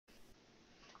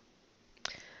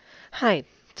Hi,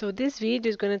 so this video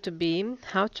is going to be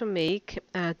how to make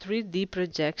a 3D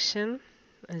projection,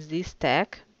 a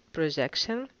Z-stack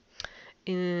projection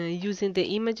using the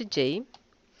ImageJ.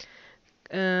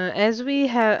 As we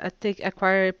have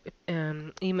acquired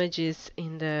images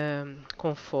in the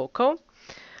confocal,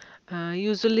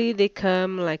 usually they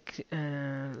come like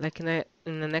in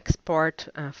an export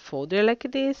folder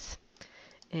like this.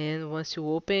 And once you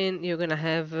open, you're gonna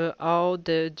have all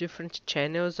the different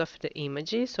channels of the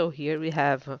image. So here we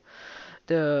have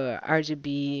the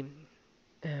RGB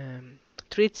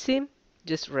Tritzy,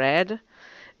 just red,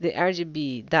 the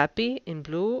RGB DAPI in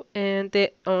blue, and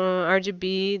the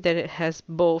RGB that it has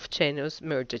both channels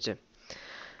merged.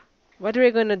 What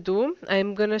we're gonna do,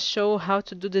 I'm gonna show how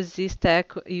to do the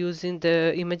Z-stack using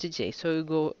the ImageJ. So you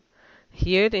go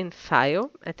here in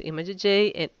File at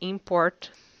ImageJ and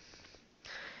import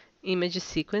image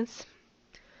sequence.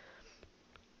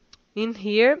 In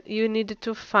here, you need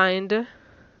to find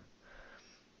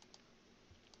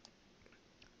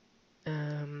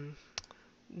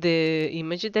the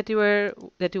image that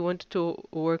you want to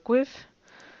work with.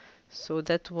 So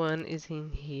that one is in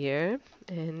here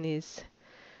and is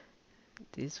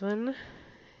this one,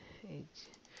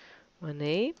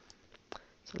 H1A.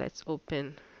 So let's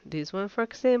open this one, for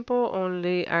example,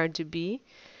 only RGB.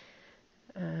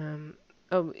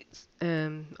 Only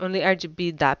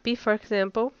RGB DAPI, for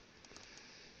example.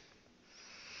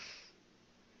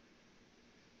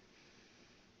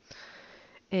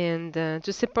 And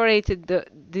to separate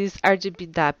this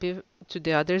RGB DAPI to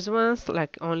the others ones,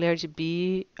 like only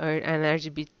RGB or an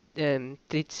RGB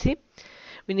Tritzy,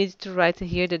 we need to write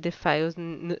here that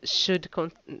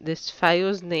the this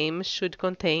file's name should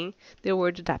contain the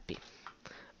word DAPI.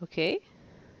 Okay,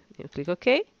 you click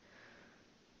OK.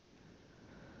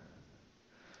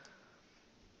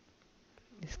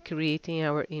 It's creating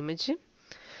our image.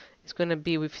 It's going to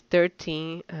be with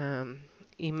 13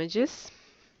 images.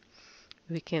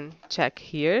 We can check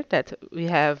here that we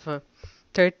have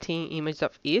 13 images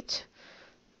of each.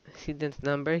 See the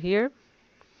number here.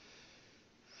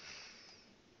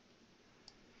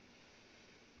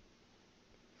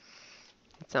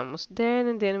 It's almost there,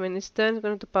 and then when it's done, it's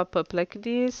going to pop up like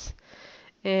this.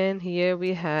 And here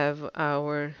we have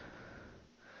our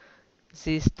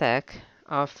Z-stack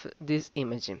of this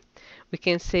image. We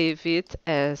can save it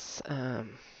as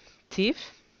TIFF.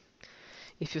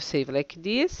 If you save like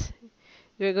this,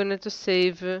 you're going to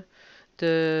save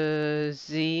the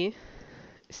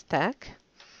Z-stack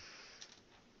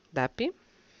DAPI.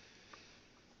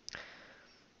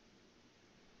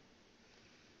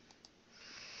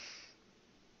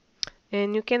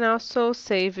 And you can also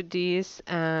save this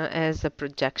as a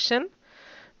projection.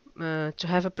 To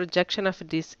have a projection of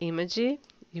this image,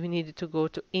 you need to go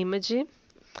to Image,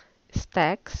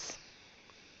 Stacks,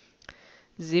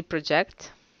 Z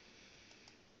Project.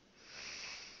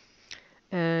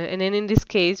 And then in this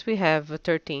case, we have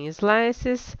 13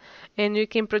 slices, and you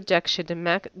can project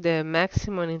the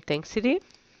maximum intensity,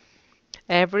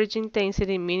 average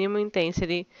intensity, minimum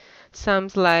intensity, sum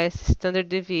slice, standard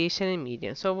deviation, and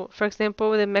median. So, for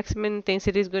example, the maximum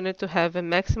intensity is going to have a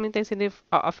maximum intensity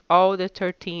of all the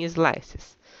 13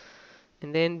 slices.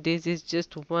 And then this is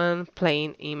just one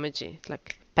plain image,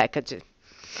 like package,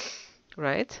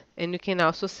 right? And you can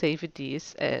also save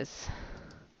this as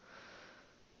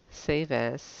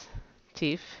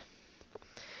TIFF.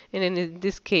 And then in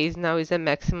this case, now is a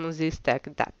maximum Z-stack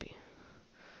DAPI.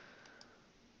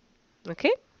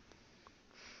 Okay?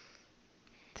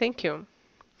 Thank you.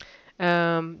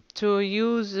 To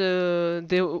use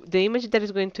the image that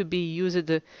is going to be used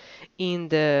in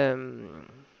the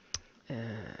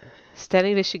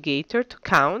Stereoinvestigator to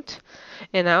count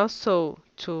and also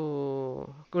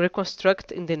to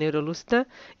reconstruct in the Neurolucida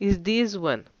is this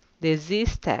one, the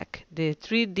Z-stack, the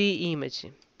 3D image.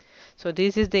 So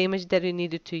this is the image that we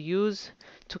needed to use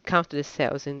to count the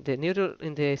cells in the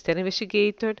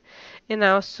Stereoinvestigator and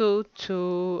also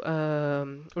to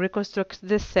reconstruct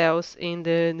the cells in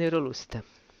the Neurolucida.